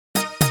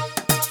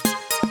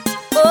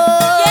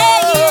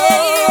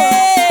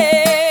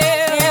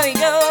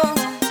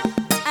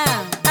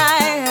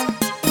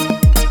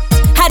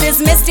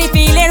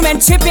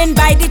Christian tripping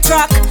by the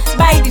truck.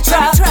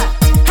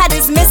 I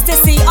dismiss to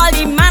see all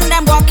the man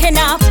them walking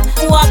up.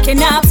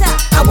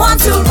 I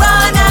want to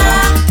run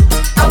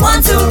I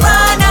want to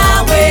run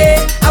away.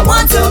 I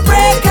want to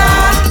break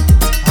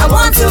I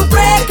want to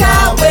break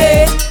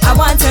away. I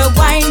want to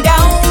wind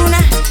down.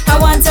 I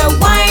want to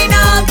wind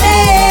up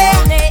there.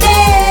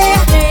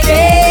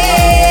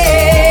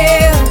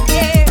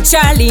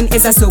 Charlene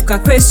is a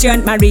soca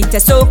Christian, married to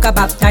soca,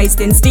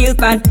 baptized in steel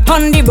pan.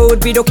 On the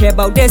road, we don't care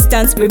about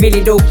distance, we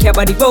really don't care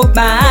about the road,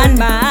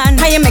 man.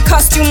 I am a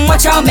costume,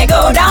 watch how me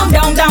go down,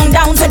 down, down,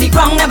 down to the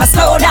ground, never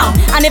slow down.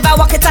 And if I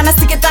walk it and I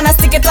stick it and I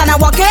stick it and I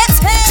walk it,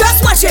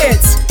 just watch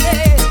it.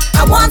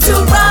 I want to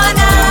run,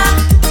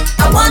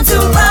 I want to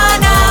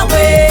run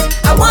away.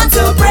 I want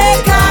to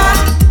break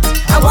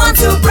I want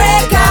to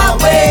break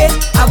away.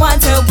 I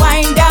want to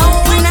wind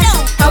down,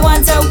 I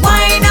want to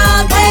wind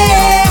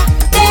away.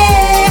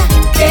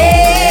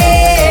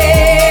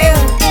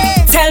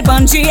 Tell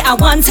Bungie I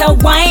want to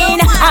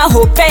wine. I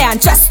hope they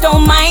and just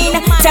don't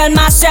mind. Tell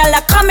Marshall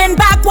I'm coming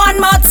back one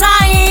more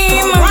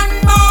time.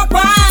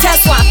 Tell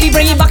Swappy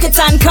bring your buckets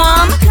and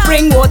come.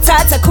 Bring water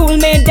to cool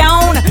me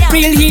down.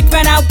 Real heat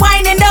when I'm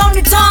winding down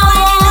the town.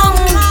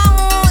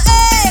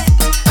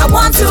 I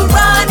want to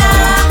run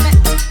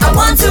I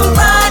want to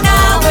run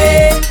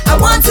away. I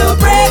want to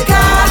break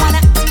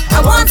I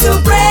want to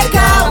break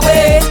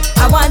away.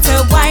 I want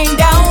to wind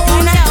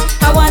down.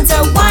 I want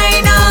to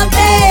wind up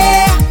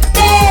there.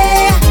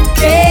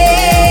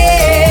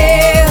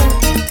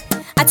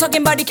 I'm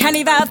talking about the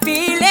carnival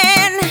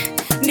feeling,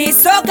 the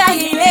soca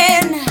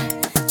healing,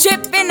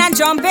 tripping and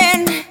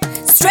jumping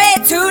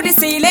straight to the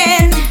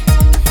ceiling.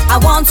 I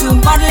want to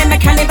model in my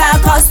carnival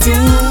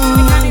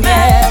costume,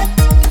 yeah.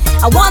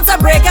 I want to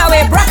break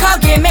away, break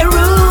out, give me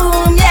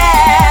room,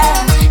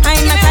 yeah.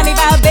 I'm a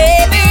carnival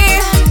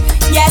baby,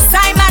 yes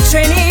I'm a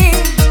trini,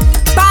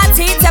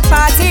 party to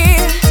party,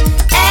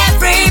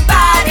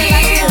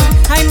 everybody.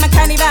 I'm a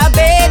carnival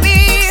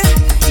baby,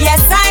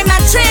 yes I'm a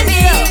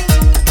trini,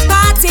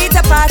 party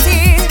to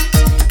party,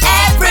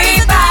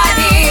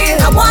 everybody.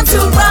 I want to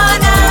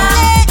run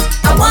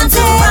I want to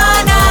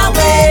run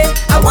away.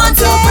 I want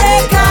to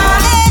break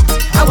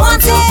I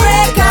want to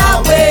break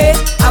away.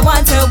 I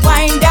want to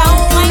wind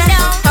down.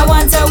 I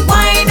want to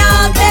wind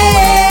up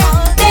there.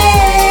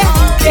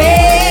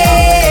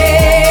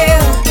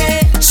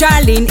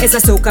 Charlene is a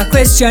soca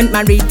Christian,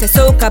 married to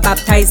soca,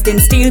 baptized in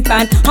steel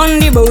pan. On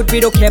the road we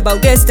don't care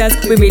about distance,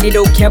 we really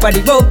don't care about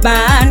the road,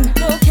 man.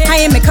 I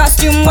am a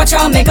costume, watch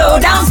how me go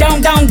down,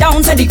 down, down,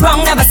 down to the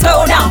ground, never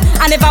slow down.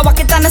 And if I walk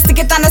it and I stick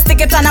it and I stick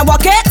it and I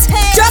walk it,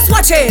 just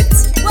watch it.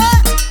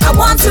 I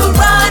want to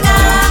run